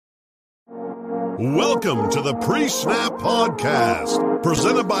Welcome to the Pre-Snap Podcast,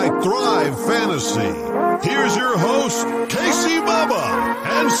 presented by Thrive Fantasy. Here's your hosts, Casey Bubba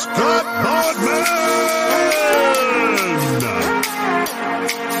and Scott Bodman.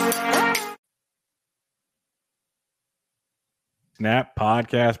 Snap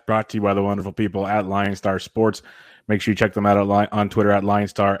Podcast brought to you by the wonderful people at Lion Star Sports. Make sure you check them out on Twitter at Lion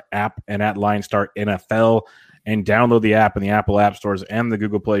Star App and at Lion Star NFL. And download the app in the Apple App Stores and the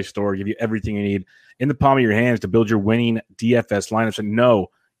Google Play Store. Give you everything you need in the palm of your hands to build your winning DFS lineups. And no,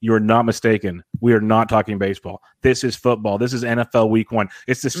 you are not mistaken. We are not talking baseball. This is football. This is NFL Week 1.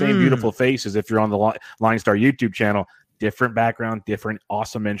 It's the same beautiful faces if you're on the Lion Star YouTube channel. Different background, different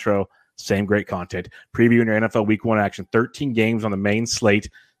awesome intro, same great content. Previewing your NFL Week 1 action. 13 games on the main slate.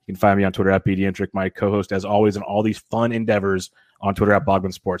 You can find me on Twitter at Pediatric, my co-host, as always, in all these fun endeavors on Twitter at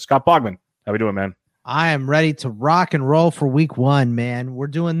Bogman Sports. Scott Bogman, how we doing, man? I am ready to rock and roll for week 1, man. We're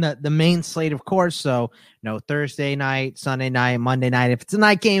doing the main slate, of course. So no Thursday night, Sunday night, Monday night. If it's a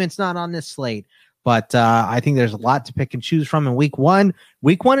night game, it's not on this slate. But I think there's a lot to pick and choose from in week 1.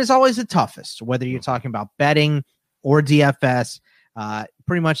 Week 1 is always the toughest, whether you're talking about betting or DFS,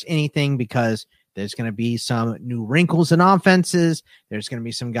 pretty much anything, because there's going to be some new wrinkles in offenses. There's going to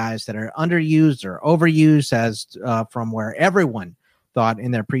be some guys that are underused or overused as from where everyone thought in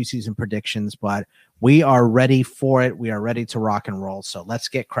their preseason predictions, but we are ready for it. We are ready to rock and roll. So let's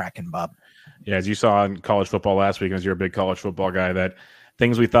get cracking, Bub. Yeah, as you saw in college football last week, as you're a big college football guy, that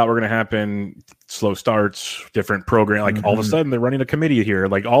things we thought were going to happen, slow starts, different program, like all of a sudden they're running a committee here,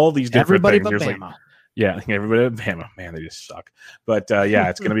 like all of these different everybody things. But Bama. Like, yeah, everybody but Bama. Man, they just suck. But yeah,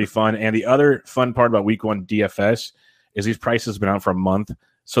 it's going to be fun. And the other fun part about week 1 DFS is these prices have been out for a month.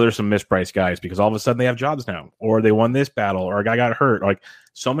 So there's some mispriced guys because all of a sudden they have jobs now, or they won this battle, or a guy got hurt. Like,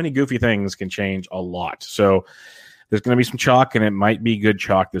 so many goofy things can change a lot. So there's going to be some chalk, and it might be good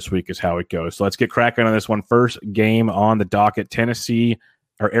chalk this week is how it goes. So let's get cracking on this one. First game on the docket,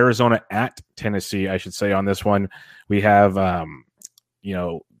 Arizona at Tennessee, I should say, on this one. We have,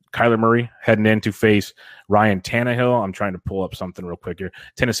 Kyler Murray heading in to face Ryan Tannehill. I'm trying to pull up something real quick here.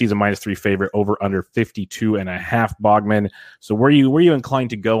 Tennessee's a -3 favorite, over under 52.5. Bogman. So where you inclined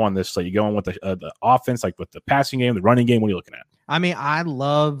to go on this? So you going with the offense, like with the passing game, the running game? What are you looking at? I mean, I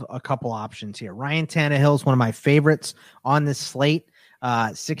love a couple options here. Ryan Tannehill is one of my favorites on this slate.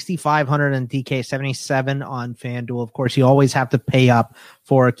 6,500 on DK, 77 on FanDuel. Of course, you always have to pay up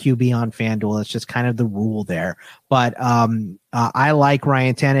for a QB on FanDuel. It's just kind of the rule there. But I like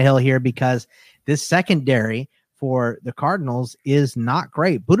Ryan Tannehill here because this secondary for the Cardinals is not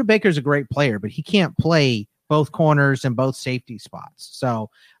great. Budda Baker's a great player, but he can't play both corners and both safety spots.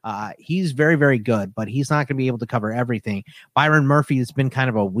 So he's very, very good, but he's not going to be able to cover everything. Byron Murphy has been kind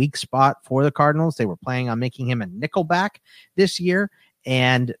of a weak spot for the Cardinals. They were planning on making him a nickelback this year.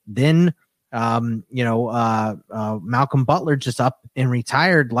 And then, Malcolm Butler just up and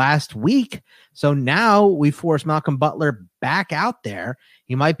retired last week. So now we force Malcolm Butler back out there.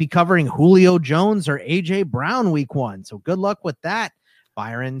 He might be covering Julio Jones or A.J. Brown week 1. So good luck with that,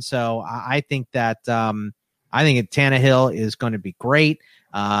 Byron. So I think that Tannehill is going to be great.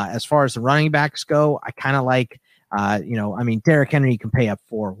 As far as the running backs go, I kind of like, Derrick Henry you can pay up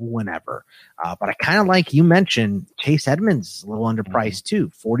for whenever. But I kind of like, you mentioned, Chase Edmonds, a little underpriced too,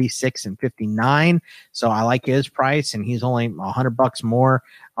 46 and 59. So I like his price, and he's only $100 more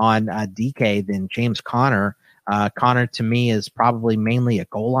on DK than James Conner. Conner to me is probably mainly a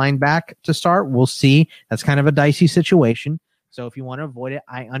goal line back to start. We'll see. That's kind of a dicey situation. So if you want to avoid it,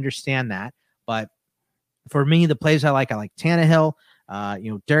 I understand that. But for me, the plays I like Tannehill.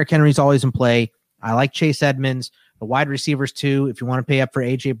 Derrick Henry's always in play. I like Chase Edmonds. The wide receivers, too. If you want to pay up for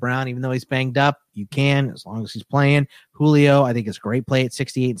A.J. Brown, even though he's banged up, you can, as long as he's playing. Julio, I think, is a great play at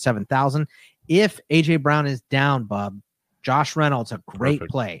 68 and 7,000. If A.J. Brown is down, Bub, Josh Reynolds, a great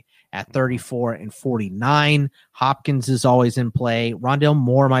play at 34 and 49. Hopkins is always in play. Rondale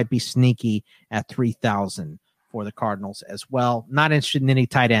Moore might be sneaky at 3,000 for the Cardinals as well. Not interested in any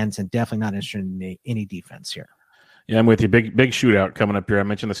tight ends, and definitely not interested in any defense here. Yeah, I'm with you. Big shootout coming up here. I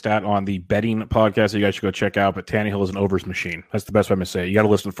mentioned the stat on the betting podcast that you guys should go check out, but Tannehill is an overs machine. That's the best way I'm going to say it. You got to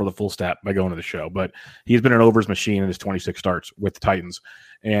listen for the full stat by going to the show, but he's been an overs machine in his 26 starts with the Titans,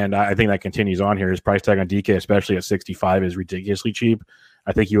 and I think that continues on here. His price tag on DK, especially at 65, is ridiculously cheap.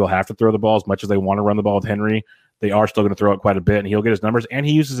 I think he will have to throw the ball as much as they want to run the ball with Henry. They are still going to throw it quite a bit, and he'll get his numbers, and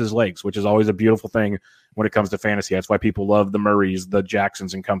he uses his legs, which is always a beautiful thing when it comes to fantasy. That's why people love the Murrays, the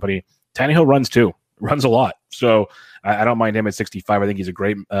Jacksons and company. Tannehill runs too. Runs a lot. So I don't mind him at 65. I think he's a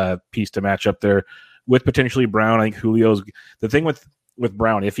great piece to match up there with potentially Brown. I think Julio's the thing with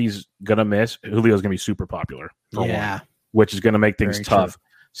Brown. If he's going to miss, Julio's going to be super popular. Yeah. Which is going to make things Very tough. true.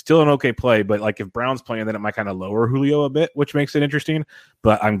 Still an okay play, but like if Brown's playing, then it might kind of lower Julio a bit, which makes it interesting.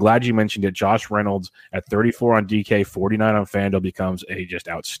 But I'm glad you mentioned it. Josh Reynolds at 34 on DK, 49 on FanDuel becomes a just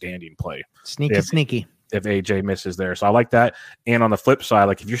outstanding play. Sneaky. If AJ misses there. So I like that. And on the flip side,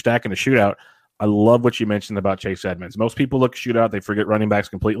 like if you're stacking a shootout, I love what you mentioned about Chase Edmonds. Most people look shootout, they forget running backs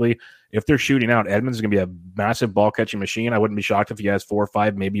completely. If they're shooting out, Edmonds is going to be a massive ball catching machine. I wouldn't be shocked if he has 4 or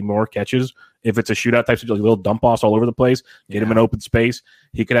 5, maybe more catches. If it's a shootout type, like little dump offs all over the place, get him in open space.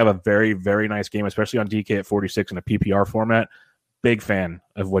 He could have a very, very nice game, especially on DK at 46 in a PPR format. Big fan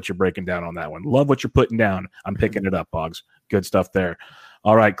of what you're breaking down on that one. Love what you're putting down. I'm picking it up, Boggs. Good stuff there.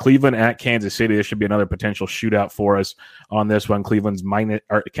 All right, Cleveland at Kansas City. This should be another potential shootout for us on this one.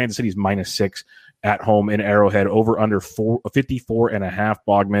 Kansas City's -6 at home in Arrowhead, over under 54.5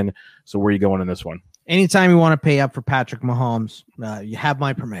 Bogman. So where are you going in this one? Anytime you want to pay up for Patrick Mahomes, you have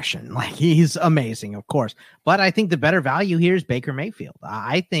my permission. Like, he's amazing, of course. But I think the better value here is Baker Mayfield.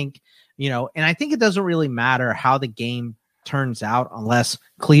 I think, and I think it doesn't really matter how the game turns out unless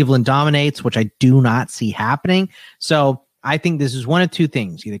Cleveland dominates, which I do not see happening. So I think this is one of two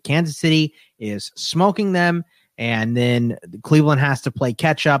things. Either Kansas City is smoking them, and then Cleveland has to play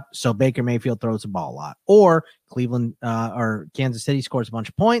catch up, so Baker Mayfield throws the ball a lot. Or Cleveland or Kansas City scores a bunch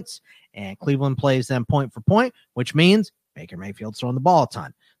of points, and Cleveland plays them point for point, which means Baker Mayfield's throwing the ball a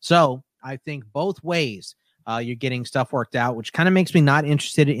ton. So I think both ways you're getting stuff worked out, which kind of makes me not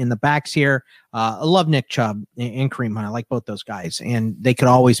interested in the backs here. I love Nick Chubb and Kareem Hunt. I like both those guys, and they could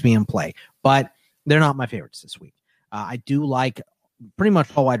always be in play, but they're not my favorites this week. I do like pretty much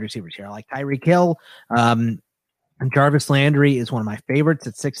all wide receivers here. I like Tyreek Hill. And Jarvis Landry is one of my favorites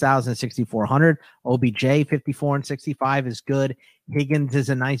at 6,000, 6,400. OBJ 54 and 65 is good. Higgins is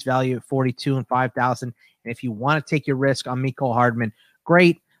a nice value at 42 and 5,000. And if you want to take your risk on Mecole Hardman,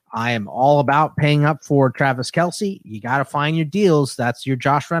 great. I am all about paying up for Travis Kelce. You got to find your deals. That's your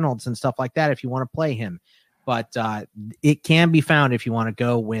Josh Reynolds and stuff like that if you want to play him. But it can be found if you want to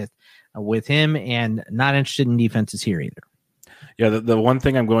go with him, and not interested in defenses here either. Yeah, the one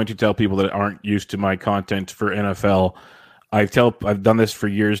thing I'm going to tell people that aren't used to my content for NFL, I've done this for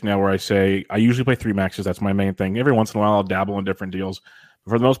years now, where I say I usually play 3 maxes. That's my main thing. Every once in a while, I'll dabble in different deals.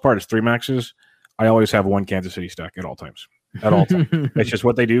 But for the most part, it's 3 maxes. I always have one Kansas City stack at all times. It's just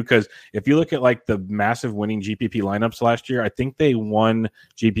what they do. Because if you look at like the massive winning GPP lineups last year, I think they won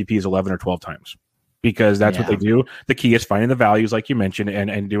GPPs 11 or 12 times. Because that's what they do. The key is finding the values, like you mentioned,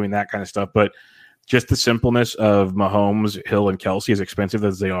 and doing that kind of stuff. But just the simpleness of Mahomes, Hill, and Kelce, as expensive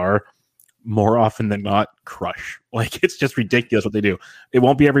as they are, more often than not, crush. Like, it's just ridiculous what they do. It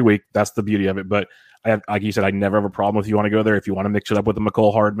won't be every week. That's the beauty of it. But like you said, I never have a problem if you want to go there. If you want to mix it up with the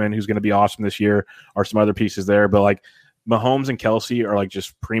Mecole Hardman, who's going to be awesome this year, or some other pieces there. But like Mahomes and Kelce are like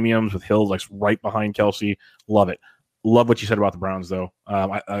just premiums, with Hill like right behind Kelce. Love it. Love what you said about the Browns, though.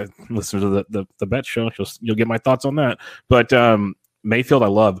 I listened to the bet show. You'll get my thoughts on that. But Mayfield, I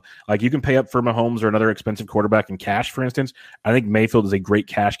love. Like, you can pay up for Mahomes or another expensive quarterback in cash, for instance. I think Mayfield is a great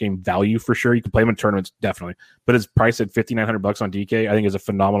cash game value for sure. You can play him in tournaments, definitely. But his price at $5,900 on DK, I think, is a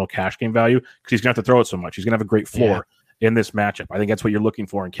phenomenal cash game value because he's going to have to throw it so much. He's going to have a great floor in this matchup. I think that's what you're looking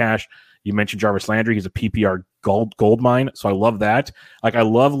for in cash. You mentioned Jarvis Landry. He's a PPR gold mine, so I love that. Like, I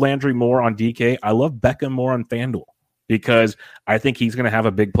love Landry more on DK. I love Beckham more on FanDuel, because I think he's going to have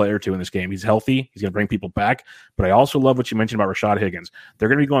a big play or two in this game. He's healthy. He's going to bring people back. But I also love what you mentioned about Rashad Higgins. They're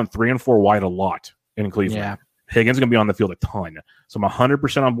going to be going 3 and 4 wide a lot in Cleveland. Yeah. Higgins is going to be on the field a ton. So I'm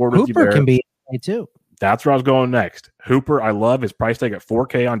 100% on board with you there. Hooper can be too. That's where I was going next. Hooper, I love his price tag at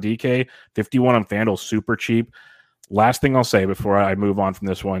 $4K on DK, 51 on FanDuel, super cheap. Last thing I'll say before I move on from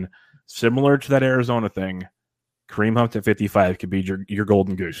this one, similar to that Arizona thing, Kareem Hunt at 55 could be your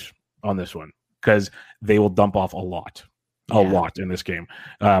golden goose on this one, because they will dump off a lot in this game.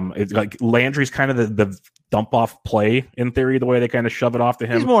 It's like Landry's kind of the dump off play in theory, the way they kind of shove it off to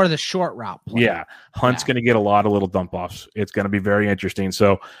him. He's more of the short route play. Yeah. Hunt's going to get a lot of little dump offs. It's going to be very interesting.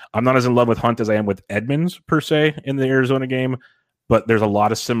 So I'm not as in love with Hunt as I am with Edmonds per se in the Arizona game, but there's a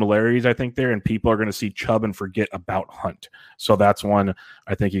lot of similarities, I think, there, and people are going to see Chubb and forget about Hunt. So that's one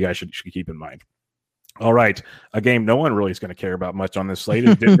I think you guys should keep in mind. All right. A game no one really is going to care about much on this slate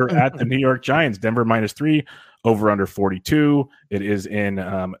is Denver at the New York Giants. Denver -3, over under 42. It is in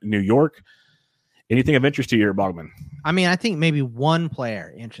New York. Anything of interest to you here, Bogman? I mean, I think maybe one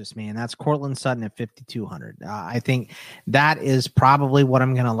player interests me, and that's Cortland Sutton at 5,200. I think that is probably what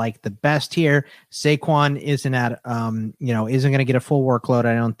I'm going to like the best here. Saquon isn't going to get a full workload,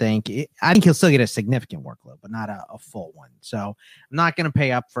 I don't think. I think he'll still get a significant workload, but not a full one. So I'm not going to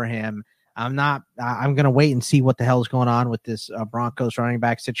pay up for him. I'm going to wait and see what the hell is going on with this Broncos running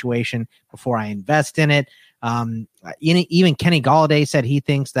back situation before I invest in it. Even Kenny Golladay said he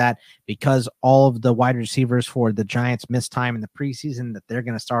thinks that because all of the wide receivers for the Giants missed time in the preseason, that they're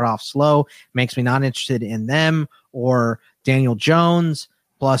going to start off slow. Makes me not interested in them or Daniel Jones.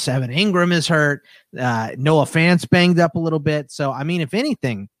 Plus, Evan Ingram is hurt. Noah Fant's banged up a little bit. So, I mean, if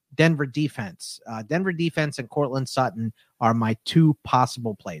anything, Denver defense and Cortland Sutton are my two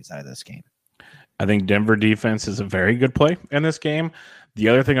possible plays out of this game. I think Denver defense is a very good play in this game. The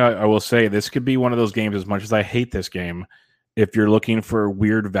other thing I will say, this could be one of those games, as much as I hate this game, if you're looking for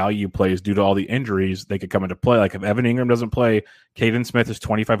weird value plays due to all the injuries, they could come into play. Like if Evan Ingram doesn't play, Caden Smith is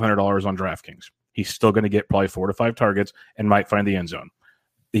 $2,500 on DraftKings. He's still going to get probably 4 to 5 targets and might find the end zone.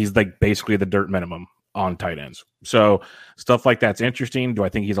 He's like basically the dirt minimum on tight ends. So stuff like that's interesting. Do I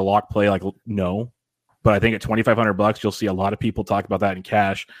think he's a lock play? Like, no. But I think at $2,500, you'll see a lot of people talk about that in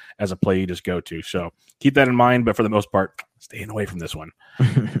cash as a play you just go to. So keep that in mind. But for the most part, staying away from this one.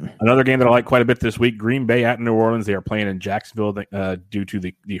 Another game that I like quite a bit this week, Green Bay at New Orleans. They are playing in Jacksonville due to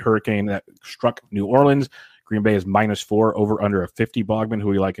the hurricane that struck New Orleans. Green Bay is -4 over under a 50. Bogman,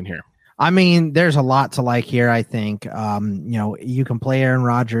 who are you liking here? I mean, there's a lot to like here, I think. You can play Aaron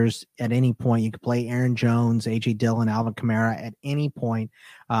Rodgers at any point. You can play Aaron Jones, A.J. Dillon, Alvin Kamara at any point.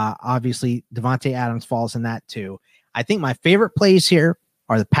 Obviously, Devontae Adams falls in that too. I think my favorite plays here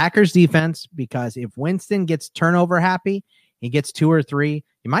are the Packers defense, because if Winston gets turnover happy, he gets 2 or 3,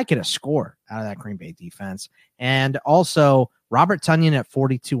 you might get a score out of that Green Bay defense. And also Robert Tonyan at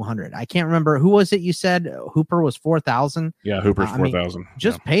 4,200. I can't remember. Who was it you said? Hooper was 4,000? Yeah, Hooper's 4,000.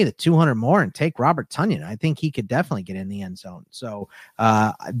 Just pay the 200 more and take Robert Tonyan. I think he could definitely get in the end zone. So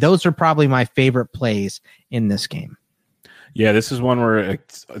those are probably my favorite plays in this game. Yeah, this is one where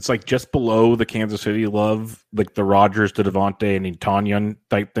it's like just below the Kansas City love, like the Rodgers to Devontae and Tonyan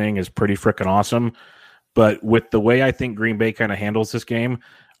type thing is pretty freaking awesome. But with the way I think Green Bay kind of handles this game,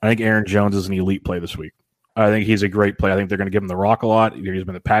 I think Aaron Jones is an elite play this week. I think he's a great play. I think they're going to give him the rock a lot. He's been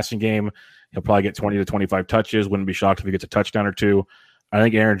in the passing game. He'll probably get 20 to 25 touches. Wouldn't be shocked if he gets a touchdown or 2. I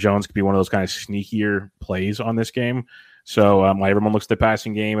think Aaron Jones could be one of those kind of sneakier plays on this game. So everyone looks at the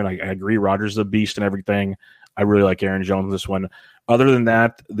passing game, and I agree Rodgers is a beast and everything. I really like Aaron Jones in this one. Other than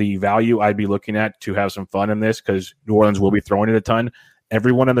that, the value I'd be looking at to have some fun in this, because New Orleans will be throwing it a ton.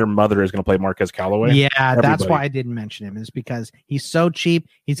 Everyone and their mother is going to play Marquez Callaway. Yeah, that's why I didn't mention him, is because he's so cheap.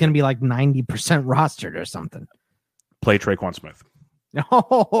 He's going to be like 90% rostered or something. Play Traquan Smith.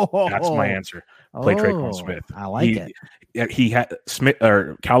 Oh, that's my answer. Play Traquan Smith. I like it. He had Smith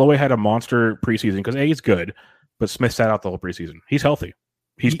or Callaway had a monster preseason because he's good, but Smith sat out the whole preseason. He's healthy.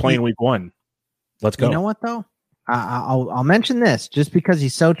 He's playing week 1. Let's go. You know what though? I'll mention this just because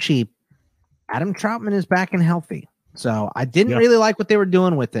he's so cheap. Adam Troutman is back and healthy. So I didn't really like what they were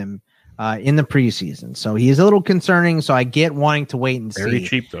doing with him in the preseason. So he is a little concerning. So I get wanting to wait and see. Very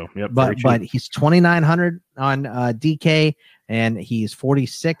cheap though. Yep. But he's 2,900 on DK and he's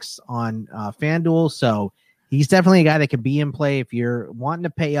 46 on FanDuel. So he's definitely a guy that could be in play if you're wanting to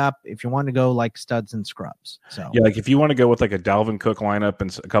pay up, if you want to go like studs and scrubs. So yeah, like if you want to go with like a Dalvin Cook lineup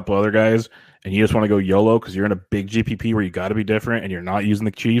and a couple other guys, and you just want to go YOLO because you're in a big GPP where you got to be different and you're not using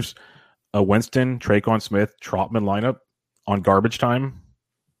the Chiefs. A Winston, Traquan Smith, Trotman lineup on garbage time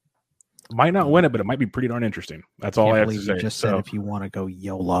might not win it, but it might be pretty darn interesting. That's all I have to say. You just said if you want to go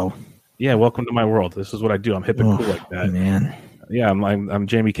YOLO. Yeah, welcome to my world. This is what I do. I'm hip and cool like that, man. Yeah, I'm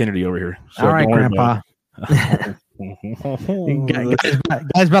Jamie Kennedy over here. So all right, Grandpa.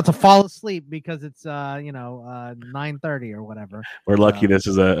 Guy's about to fall asleep because it's 9:30 or whatever. We're lucky this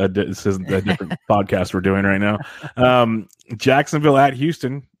isn't a different podcast we're doing right now. Jacksonville at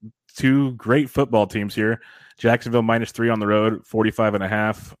Houston. 2 great football teams here. Jacksonville -3 on the road,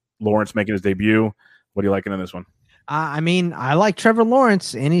 45.5. Lawrence making his debut. What are you liking in this one? I mean, I like Trevor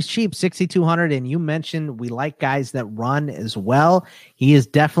Lawrence, and he's cheap, 6,200. And you mentioned we like guys that run as well. He is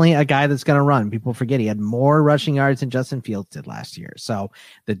definitely a guy that's going to run. People forget he had more rushing yards than Justin Fields did last year. So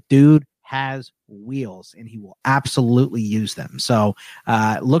the dude has wheels, and he will absolutely use them. So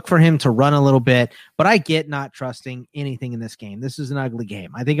look for him to run a little bit. But I get not trusting anything in this game. This is an ugly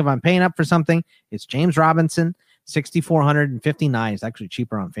game. I think if I'm paying up for something, it's James Robinson, 6,459. It's actually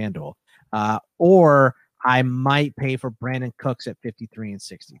cheaper on FanDuel. Or I might pay for Brandon Cooks at 53 and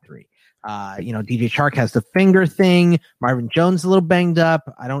 63. DJ Chark has the finger thing. Marvin Jones is a little banged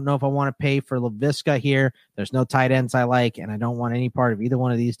up. I don't know if I want to pay for LaVisca here. There's no tight ends I like, and I don't want any part of either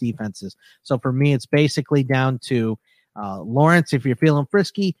one of these defenses. So for me, it's basically down to Lawrence if you're feeling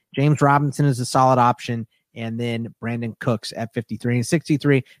frisky. James Robinson is a solid option, and then Brandon Cooks at 53 and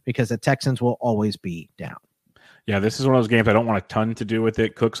 63 because the Texans will always be down. Yeah, this is one of those games I don't want a ton to do with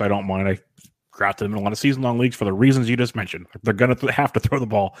it. Cooks, I don't mind. I drafted him in a lot of season-long leagues for the reasons you just mentioned. They're going to have to throw the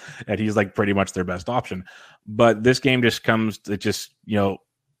ball, and he's like pretty much their best option. But this game just comes to just,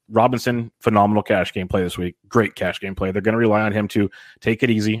 Robinson, phenomenal cash game play this week. Great cash game play. They're going to rely on him to take it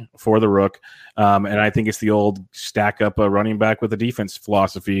easy for the rook. And I think it's the old stack up a running back with a defense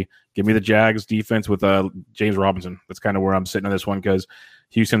philosophy. Give me the Jags defense with James Robinson. That's kind of where I'm sitting on this one because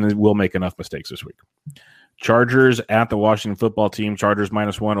Houston will make enough mistakes this week. Chargers at the Washington football team. Chargers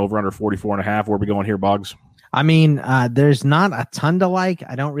 -1 over under 44.5. Where are we going here, Boggs? I mean, there's not a ton to like.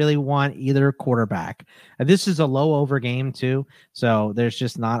 I don't really want either quarterback. This is a low over game too, so there's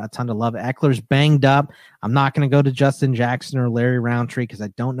just not a ton to love. Eckler's banged up. I'm not going to go to Justin Jackson or Larry Roundtree because I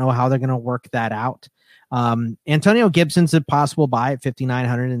don't know how they're going to work that out. Antonio Gibson's a possible buy at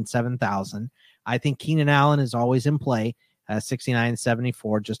 5,900 and 7,000. I think Keenan Allen is always in play.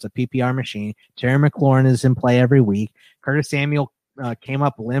 69.74, just a PPR machine. Terry McLaurin is in play every week. Curtis Samuel came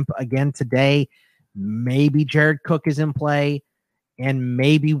up limp again today. Maybe Jared Cook is in play, and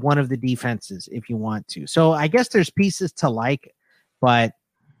maybe one of the defenses if you want to. So I guess there's pieces to like, but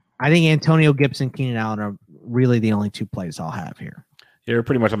I think Antonio Gibson, Keenan Allen are really the only two plays I'll have here. Yeah, we're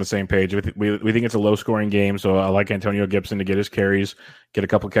pretty much on the same page. We think it's a low-scoring game, so I like Antonio Gibson to get his carries, get a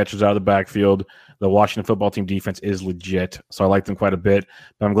couple catches out of the backfield. The Washington football team defense is legit, so I like them quite a bit.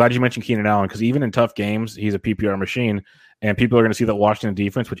 But I'm glad you mentioned Keenan Allen because even in tough games, he's a PPR machine, and people are going to see that Washington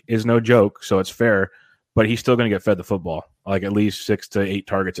defense, which is no joke, so it's fair, but he's still going to get fed the football, like at least 6 to 8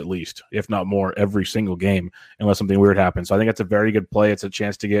 targets at least, if not more, every single game, unless something weird happens. So I think it's a very good play. It's a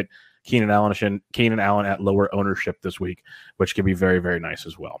chance to get Keenan Allen at lower ownership this week, which can be very, very nice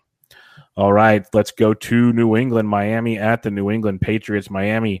as well. All right, let's go to New England. Miami at the New England Patriots.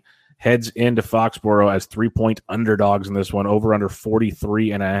 Miami heads into Foxborough as 3-point underdogs in this one, over under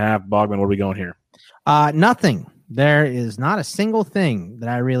 43.5. Bogman, where are we going here? Nothing. There is not a single thing that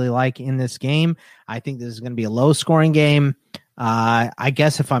I really like in this game. I think this is going to be a low-scoring game. I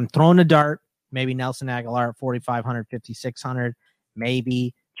guess if I'm throwing a dart, maybe Nelson Aguilar at 4,500, 5,600,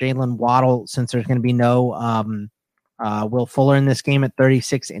 maybe Jalen Waddle, since there's going to be no Will Fuller in this game at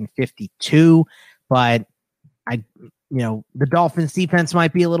 36 and 52. But the Dolphins defense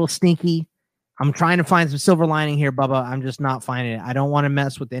might be a little sneaky. I'm trying to find some silver lining here, Bubba. I'm just not finding it. I don't want to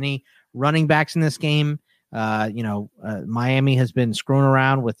mess with any running backs in this game. Miami has been screwing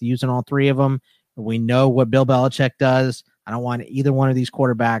around with using all three of them. We know what Bill Belichick does. I don't want either one of these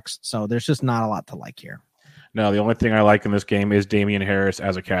quarterbacks, so there's just not a lot to like here. No, the only thing I like in this game is Damian Harris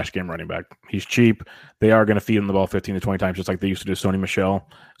as a cash game running back. He's cheap. They are going to feed him the ball 15 to 20 times, just like they used to do Sony Michel.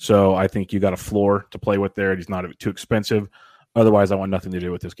 So I think you got a floor to play with there. He's not too expensive. Otherwise, I want nothing to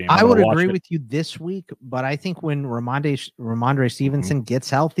do with this game. I would agree with you this week, but I think when Ramondre Stevenson gets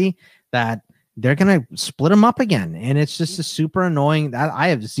healthy, that they're going to split him up again. And it's just a super annoying that I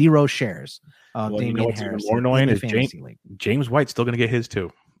have 0 shares of Damian Harris. More annoying is James White's still going to get his too.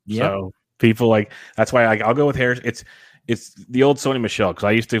 Yep. So people that's why I'll go with Harris. It's the old Sony Michel because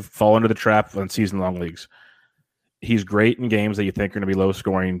I used to fall into the trap on season-long leagues. He's great in games that you think are going to be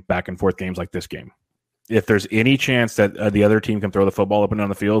low-scoring back and forth games like this game. If there's any chance that the other team can throw the football up and down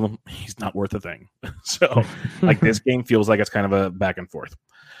the field, he's not worth a thing. So this game feels like it's kind of a back and forth.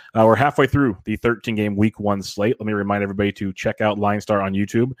 We're halfway through the 13-game Week 1 slate. Let me remind everybody to check out Line Star on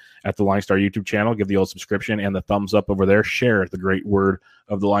YouTube at the Line Star YouTube channel. Give the old subscription and the thumbs up over there. Share the great word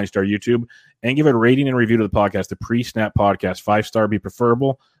of the Line Star YouTube. And give a rating and review to the podcast, the Pre-Snap Podcast. 5-star be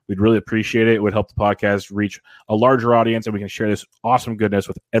preferable. We'd really appreciate it. It would help the podcast reach a larger audience, and we can share this awesome goodness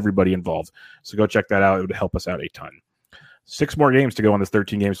with everybody involved. So go check that out. It would help us out a ton. 6 more games to go on this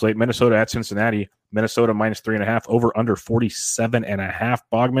 13-game slate. Minnesota at Cincinnati. Minnesota -3.5, over under 47.5.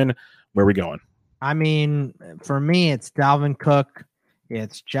 Bogman, where are we going? I mean, for me, it's Dalvin Cook.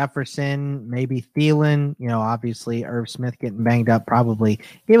 It's Jefferson, maybe Thielen. Obviously, Irv Smith getting banged up probably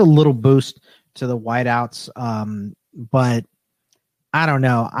gave a little boost to the wideouts. But I don't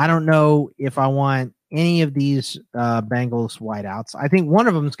know. I don't know if I want any of these Bengals wideouts. I think one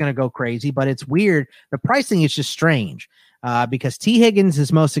of them is going to go crazy, but it's weird. The pricing is just strange. Because T. Higgins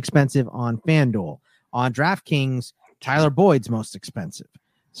is most expensive on FanDuel. On DraftKings, Tyler Boyd's most expensive.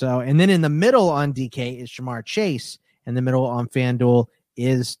 So, and then in the middle on DK is Jamar Chase. In the middle on FanDuel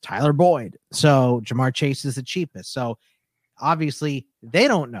is Tyler Boyd. So Jamar Chase is the cheapest. So obviously they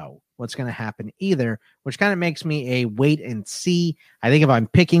don't know what's going to happen either, which kind of makes me a wait and see. I think if I'm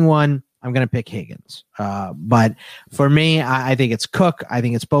picking one, I'm going to pick Higgins. But for me, I think it's Cook. I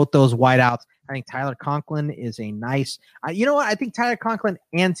think it's both those wideouts. I think Tyler Conklin is a nice, you know what? I think Tyler Conklin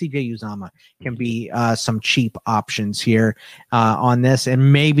and CJ Uzomah can be some cheap options here on this.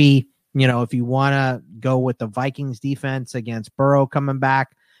 And maybe, if you want to go with the Vikings defense against Burrow coming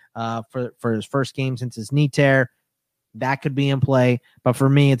back, for his first game since his knee tear. That could be in play. But for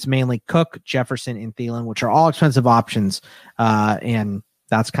me, it's mainly Cook, Jefferson, and Thielen, which are all expensive options. And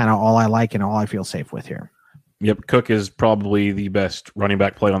that's kind of all I like and all I feel safe with here. Yep, Cook is probably the best running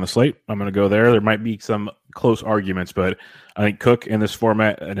back play on the slate. I'm going to go there. There might be some close arguments, but I think Cook in this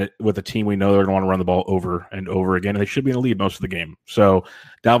format and with a team we know they're going to want to run the ball over and over again, and they should be in the lead most of the game. So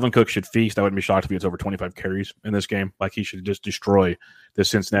Dalvin Cook should feast. I wouldn't be shocked if he gets over 25 carries in this game. Like, he should just destroy the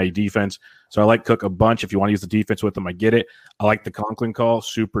Cincinnati defense. So I like Cook a bunch. If you want to use the defense with him, I get it. I like the Conklin call,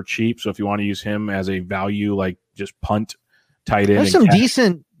 super cheap. So if you want to use him as a value, like just punt, tight end. There's some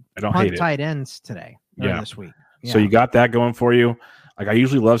decent punt tight ends today. This week. Yeah. So you got that going for you. Like, I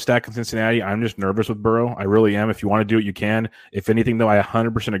usually love stacking Cincinnati. I'm just nervous with Burrow. I really am. If you want to do it, you can. If anything, though, I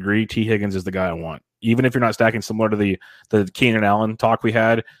 100% agree. T. Higgins is the guy I want. Even if you're not stacking similar to the Keenan Allen talk we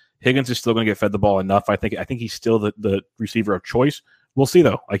had, Higgins is still going to get fed the ball enough. I think he's still the receiver of choice. We'll see,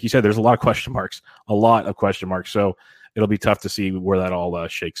 though. Like you said, there's a lot of question marks. So it'll be tough to see where that all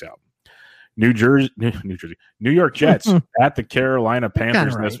shakes out. New York Jets at the Carolina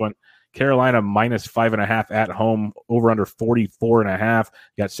Panthers in this one. Carolina minus 5.5 at home, over under 44.5.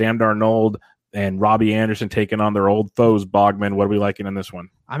 You got Sam Darnold and Robbie Anderson taking on their old foes. Bogman, what are we liking in this one?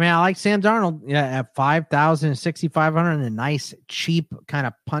 I mean, I like Sam Darnold at 5,000, 6,500, and a nice, cheap kind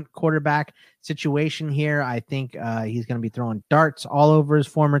of punt quarterback situation here. I think he's going to be throwing darts all over his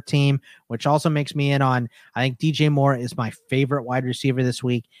former team, which also makes me in on, I think DJ Moore is my favorite wide receiver this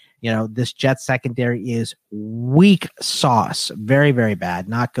week. This Jets secondary is weak sauce. Very, very bad.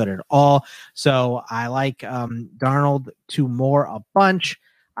 Not good at all. So I like Darnold to Moore a bunch.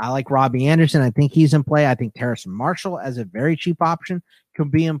 I like Robbie Anderson. I think he's in play. I think Terrace Marshall as a very cheap option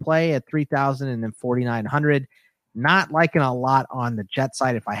could be in play at 3,000 and then 4,900. Not liking a lot on the Jet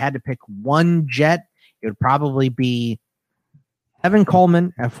side. If I had to pick one Jet, it would probably be Evan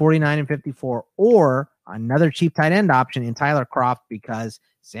Coleman at 49 and 54, or another cheap tight end option in Tyler Kroft, because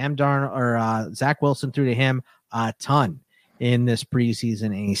Sam Darnold or Zach Wilson threw to him a ton in this preseason,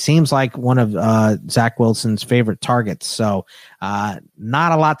 and he seems like one of Zach Wilson's favorite targets. So not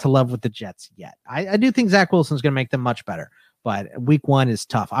a lot to love with the Jets yet. I do think Zach Wilson's going to make them much better, but week one is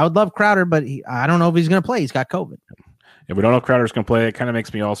tough. I would love Crowder, but I don't know if he's going to play. He's got COVID. If we don't know if Crowder's going to play, it kind of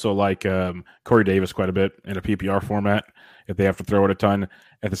makes me also like Corey Davis quite a bit in a PPR format if they have to throw it a ton.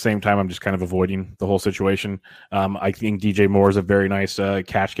 At the same time, I'm just kind of avoiding the whole situation. I think DJ Moore is a very nice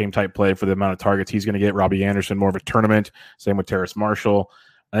cash game type play for the amount of targets he's going to get. Robbie Anderson, more of a tournament. Same with Terrace Marshall.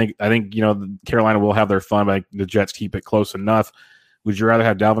 I think Carolina will have their fun, but the Jets keep it close enough. Would you rather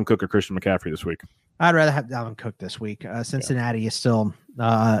have Dalvin Cook or Christian McCaffrey this week? I'd rather have Dalvin Cook this week. Cincinnati is still,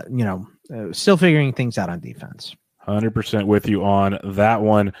 still figuring things out on defense. 100% with you on that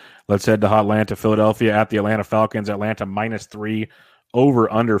one. Let's head to Hotlanta, Philadelphia at the Atlanta Falcons. Atlanta minus 3,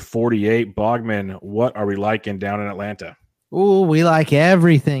 over under 48. Bogman, what are we liking down in Atlanta? Ooh, we like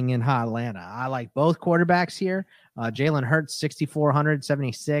everything in Hotlanta. I like both quarterbacks here. Jalen Hurts,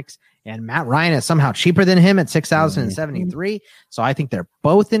 6,476, and Matt Ryan is somehow cheaper than him at 6,073. So I think they're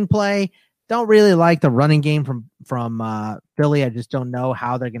both in play. Don't really like the running game from Philly. I just don't know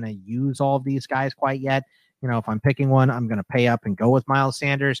how they're going to use all of these guys quite yet. If I'm picking one, I'm going to pay up and go with Miles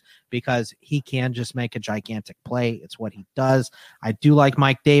Sanders because he can just make a gigantic play. It's what he does. I do like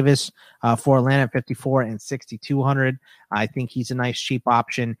Mike Davis for Atlanta at 54 and 6,200. I think he's a nice cheap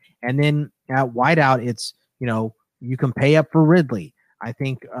option. And then at wideout, it's, you can pay up for Ridley. I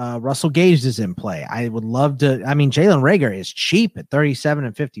think Russell Gage is in play. I would love to. Jalen Reagor is cheap at 37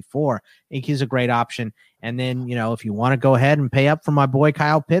 and 54. I think he's a great option. And then, if you want to go ahead and pay up for my boy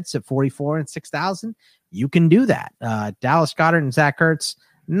Kyle Pitts at 44 and 6,000, you can do that. Dallas Goedert and Zach Ertz,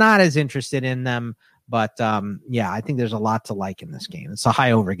 not as interested in them. But, I think there's a lot to like in this game. It's a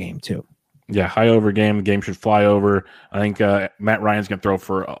high over game, too. Yeah, high over game. The game should fly over. I think Matt Ryan's going to throw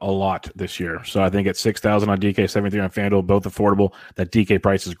for a lot this year. So I think at 6,000 on DK, 73 on FanDuel, both affordable. That DK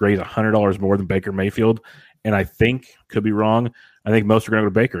price is great. $100 more than Baker Mayfield. And I think, could be wrong, I think most are going to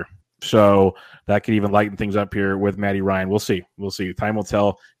go to Baker. So that could even lighten things up here with Matty Ryan. We'll see. Time will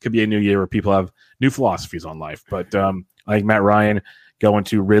tell. Could be a new year where people have new philosophies on life. But I think Matt Ryan going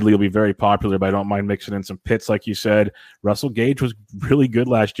to Ridley will be very popular, but I don't mind mixing in some Pitts, like you said. Russell Gage was really good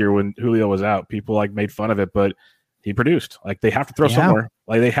last year when Julio was out. People made fun of it, but he produced. They have to throw somewhere.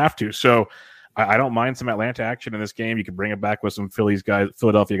 They have to. So I don't mind some Atlanta action in this game. You can bring it back with some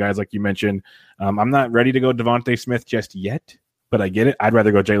Philadelphia guys, like you mentioned. I'm not ready to go Devontae Smith just yet, but I get it. I'd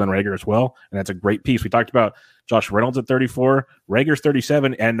rather go Jalen Reagor as well, and that's a great piece. We talked about Josh Reynolds at 34, Rager's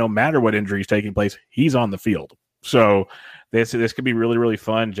 37, and no matter what injury is taking place, he's on the field. So this could be really, really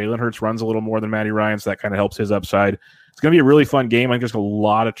fun. Jalen Hurts runs a little more than Matty Ryan, so that kind of helps his upside. It's going to be a really fun game. I think there's a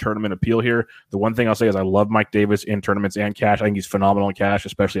lot of tournament appeal here. The one thing I'll say is I love Mike Davis in tournaments and cash. I think he's phenomenal in cash,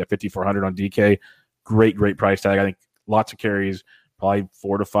 especially at 5,400 on DK. Great price tag. I think lots of carries, probably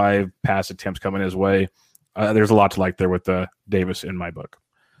 4 to 5 pass attempts coming his way. There's a lot to like there with Davis in my book.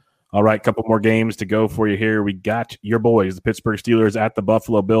 All right, couple more games to go for you here. We got your boys, the Pittsburgh Steelers at the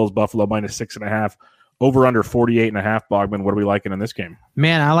Buffalo Bills. Buffalo minus 6.5. Over under 48.5, Bogman. What are we liking in this game?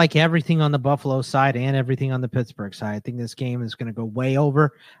 Man, I like everything on the Buffalo side and everything on the Pittsburgh side. I think this game is going to go way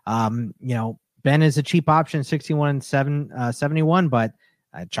over. Ben is a cheap option, 61-71, but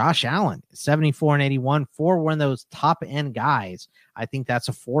Josh Allen, 74-81 for one of those top end guys. I think that's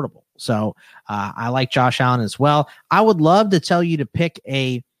affordable. So I like Josh Allen as well. I would love to tell you to pick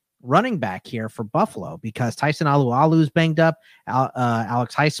a running back here for Buffalo because Tyson Alualu is banged up.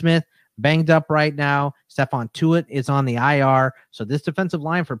 Alex Highsmith banged up right now. Stephon Tuitt is on the IR. So this defensive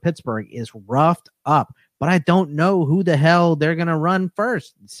line for Pittsburgh is roughed up, but I don't know who the hell they're going to run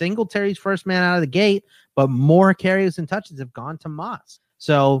first. Singletary's first man out of the gate, but more carries and touches have gone to Moss.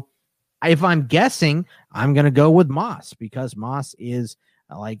 So if I'm guessing, I'm going to go with Moss because Moss is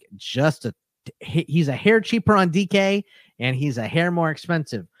he's a hair cheaper on DK and he's a hair more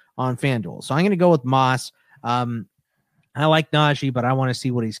expensive on FanDuel. So I'm going to go with Moss. I like Najee, but I want to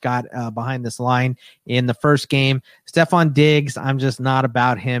see what he's got behind this line in the first game. Stephon Diggs, I'm just not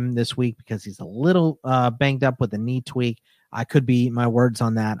about him this week because he's a little banged up with a knee tweak. I could be my words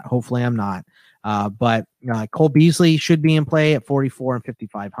on that. Hopefully I'm not. But Cole Beasley should be in play at 44 and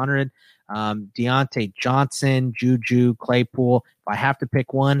 5,500. Deontay Johnson, Juju, Claypool. If I have to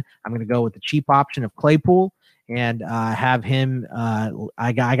pick one, I'm going to go with the cheap option of Claypool and have him.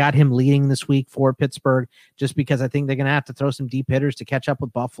 I got him leading this week for Pittsburgh just because I think they're going to have to throw some deep hitters to catch up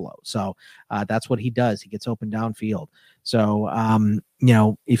with Buffalo. So that's what he does. He gets open downfield. So,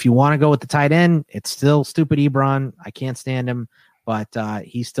 if you want to go with the tight end, it's still stupid Ebron. I can't stand him, but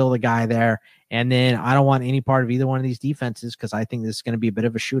he's still the guy there. And then I don't want any part of either one of these defenses because I think this is going to be a bit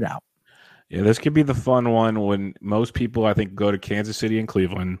of a shootout. Yeah, this could be the fun one when most people, I think, go to Kansas City and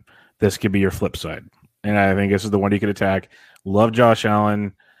Cleveland. This could be your flip side. And I think this is the one you could attack. Love Josh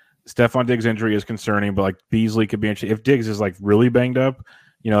Allen. Stephon Diggs' injury is concerning, but Beasley could be interesting. If Diggs is really banged up,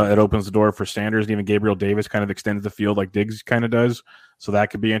 it opens the door for Sanders and even Gabriel Davis kind of extends the field like Diggs kind of does. So that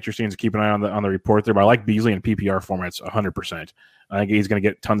could be interesting to keep an eye on the report there. But I like Beasley in PPR formats 100%. I think he's going to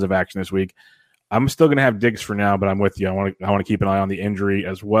get tons of action this week. I'm still going to have Diggs for now, but I'm with you. I want to keep an eye on the injury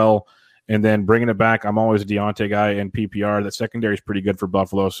as well. And then bringing it back, I'm always a Deontay guy in PPR. The secondary is pretty good for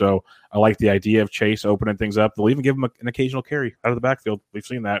Buffalo, so I like the idea of Chase opening things up. They'll even give him an occasional carry out of the backfield. We've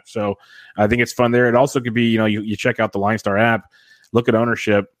seen that, so I think it's fun there. It also could be, you check out the Line Star app, look at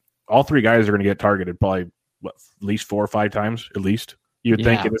ownership. All three guys are going to get targeted probably at least 4 or 5 times at least. You'd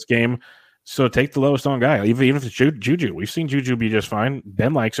think in this game. So take the lowest on guy, even if it's Juju. We've seen Juju be just fine.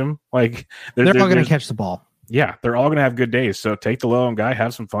 Ben likes him. They're all going to catch the ball. Yeah, they're all going to have good days. So take the low on guy,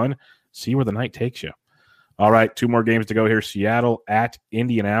 have some fun. See where the night takes you. All right, 2 more games to go here. Seattle at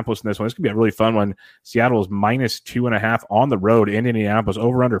Indianapolis in this one. This could be a really fun one. Seattle is minus 2.5 on the road in Indianapolis,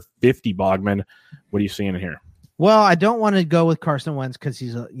 over under 50, Bogman. What are you seeing here? Well, I don't want to go with Carson Wentz because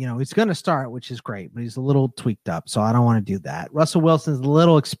he's going to start, which is great, but he's a little tweaked up, so I don't want to do that. Russell Wilson's a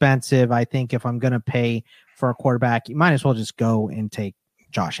little expensive. I think if I'm going to pay for a quarterback, you might as well just go and take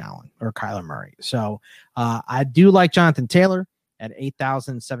Josh Allen or Kyler Murray. So I do like Jonathan Taylor at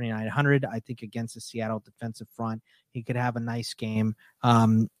 8,700. I think against the Seattle defensive front, he could have a nice game.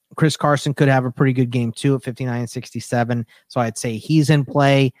 Chris Carson could have a pretty good game too at 59-67. So I'd say he's in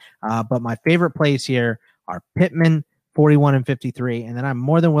play. But my favorite plays here are Pittman, 41-53. And then I'm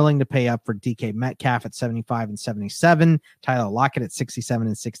more than willing to pay up for DK Metcalf at 75-77. Tyler Lockett at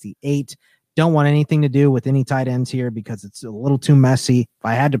 67-68. Don't want anything to do with any tight ends here because it's a little too messy. If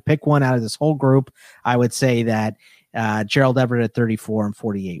I had to pick one out of this whole group, I would say that Gerald Everett at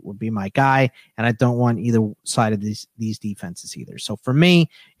 34-48 would be my guy, and I don't want either side of these defenses either. So for me,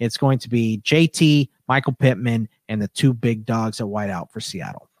 it's going to be JT, Michael Pittman, and the 2 big dogs at wideout for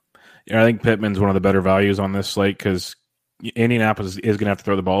Seattle. Yeah, I think Pittman's one of the better values on this slate because Indianapolis is going to have to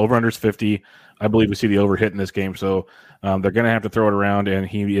throw the ball. Over under is 50. I believe we see the over hit in this game, so they're going to have to throw it around, and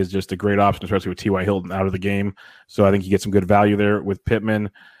he is just a great option, especially with T.Y. Hilton out of the game. So I think you get some good value there with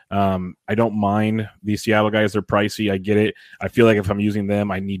Pittman. I don't mind these Seattle guys. They're pricey. I get it. I feel like if I'm using them,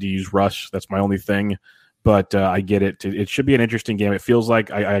 I need to use Rush. That's my only thing, but I get it. It should be an interesting game. It feels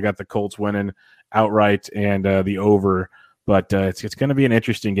like I got the Colts winning outright and the over, but it's going to be an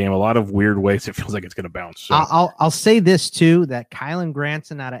interesting game. A lot of weird ways it feels like it's going to bounce. So. I'll say this too, that Kylan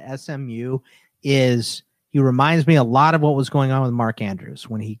Granson out of SMU is He reminds me a lot of what was going on with Mark Andrews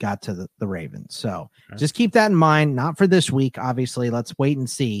when he got to the Ravens. So just keep that in mind. Not for this week, obviously. Let's wait and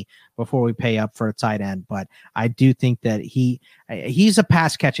see before we pay up for a tight end. But I do think that he's a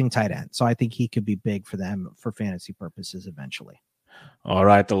pass catching tight end. So I think he could be big for them for fantasy purposes eventually. All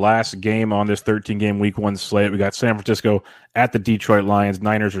right, the last game on this 13-game Week 1 slate, we got San Francisco at the Detroit Lions.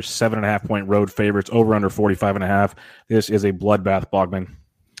 Niners are 7.5-point road favorites, over under 45.5. This is a bloodbath, Bogman.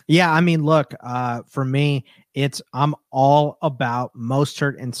 Yeah, I mean, look, for me, I'm all about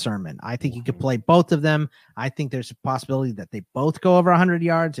Mostert and Sermon. I think you could play both of them. I think there's a possibility that they both go over 100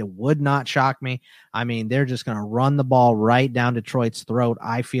 yards. It would not shock me. I mean, they're just going to run the ball right down Detroit's throat.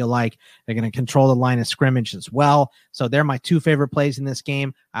 I feel like they're going to control the line of scrimmage as well. So they're my two favorite plays in this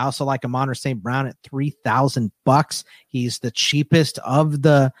game. I also like Amon-Ra St. Brown at $3,000. He's the cheapest of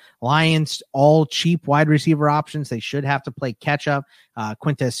the Lions, all cheap wide receiver options. They should have to play catch up.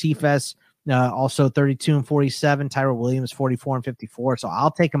 Quintez Cephas, also 32 and 47. Tyrell Williams 44 and 54. So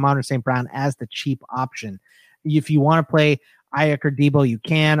I'll take Amon-Ra St. Brown as the cheap option. If you want to play Ayuk or Debo, you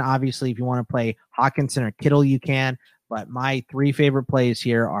can. Obviously, if you want to play Hawkinson or Kittle, you can. But my three favorite plays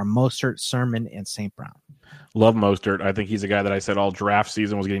here are Mostert, Sermon, and St. Brown. Love Mostert. I think he's a guy that I said all draft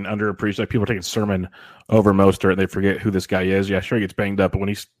season was getting underappreciated. Like people are taking Sermon over Mostert. They forget who this guy is. Yeah, sure, he gets banged up, but when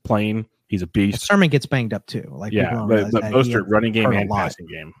he's playing, he's a beast. Sermon gets banged up too. Like yeah, but Mostert running game and passing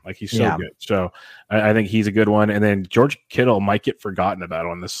game, like he's so good. So I think he's a good one. And then George Kittle might get forgotten about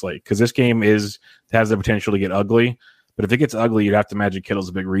on this slate because this game has the potential to get ugly. But if it gets ugly, you'd have to imagine Kittle's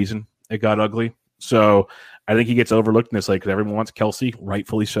a big reason it got ugly. So I think he gets overlooked in this slate because everyone wants Kelsey,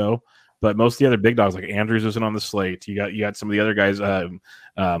 rightfully so. But most of the other big dogs, like Andrews, isn't on the slate. You got some of the other guys.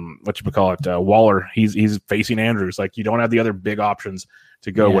 Waller. He's facing Andrews. Like you don't have the other big options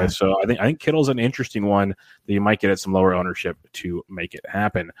to go with. So I think Kittle's an interesting one that you might get at some lower ownership to make it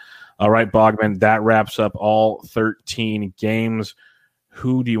happen. All right, Bogman, that wraps up all 13 games.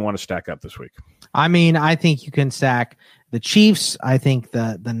 Who do you want to stack up this week? I mean, I think you can stack the Chiefs. I think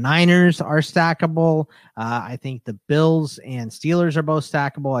the Niners are stackable. I think the Bills and Steelers are both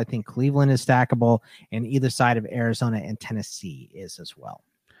stackable. I think Cleveland is stackable, and either side of Arizona and Tennessee is as well.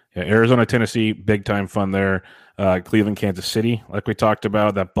 Yeah, Arizona, Tennessee, big time fun there. Cleveland, Kansas City, like we talked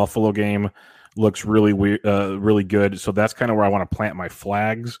about, that Buffalo game looks really really good. So that's kind of where I want to plant my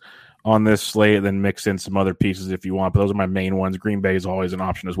flags on this slate, then mix in some other pieces if you want. But those are my main ones. Green Bay is always an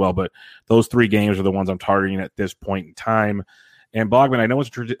option as well. But those three games are the ones I'm targeting at this point in time. And Bogman, I know it's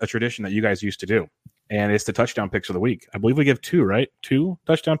a tradition that you guys used to do, and it's the touchdown picks of the week. I believe we give two, right? 2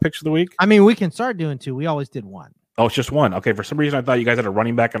 touchdown picks of the week? I mean, we can start doing 2. We always did 1. Oh, it's just 1. Okay, for some reason I thought you guys had a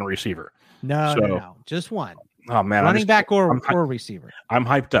running back and a receiver. No, just 1. Oh man, running back or receiver. I'm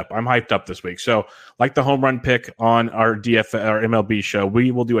hyped up. I'm hyped up this week. So, like the home run pick on our our MLB show, we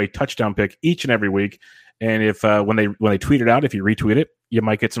will do a touchdown pick each and every week. And if when they tweet it out, if you retweet it, you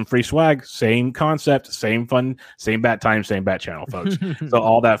might get some free swag. Same concept, same fun, same bat time, same bat channel, folks. So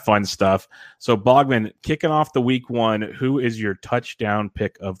all that fun stuff. So Bogman, kicking off the week 1, who is your touchdown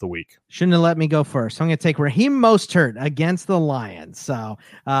pick of the week? Shouldn't have let me go first. I'm going to take Raheem Mostert against the Lions. So,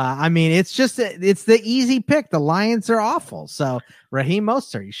 I mean, it's the easy pick. The Lions are awful. So Raheem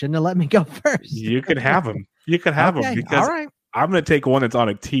Mostert, you shouldn't have let me go first. You could have him. You could have him because I'm going to take one that's on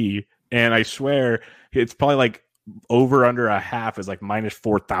a tee, and I swear it's probably like over under a half is like minus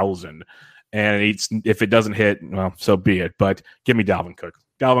 4,000. And if it doesn't hit, well, so be it. But give me Dalvin Cook.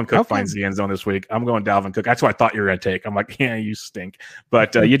 Dalvin Cook finds the end zone this week. I'm going Dalvin Cook. That's what I thought you were going to take. I'm like, yeah, you stink.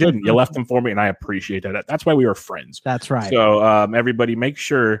 But you didn't. You left him for me, and I appreciate that. That's why we were friends. That's right. So everybody, make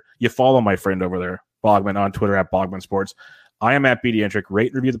sure you follow my friend over there, Bogman, on Twitter at Bogman Sports. I am at BDentric.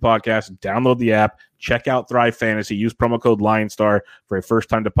 Rate and review the podcast. Download the app. Check out Thrive Fantasy. Use promo code LionStar for a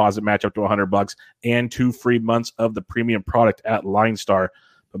first-time deposit match up to $100 and 2 free months of the premium product at LionStar.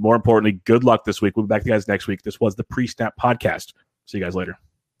 But more importantly, good luck this week. We'll be back to you guys next week. This was the Pre-Snap Podcast. See you guys later.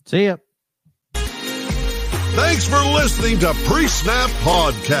 See ya. Thanks for listening to Pre-Snap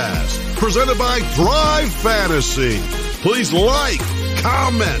Podcast, presented by Thrive Fantasy. Please like,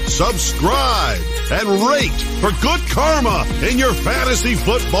 comment, subscribe, and rate for good karma in your fantasy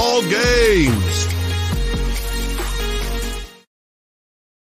football games.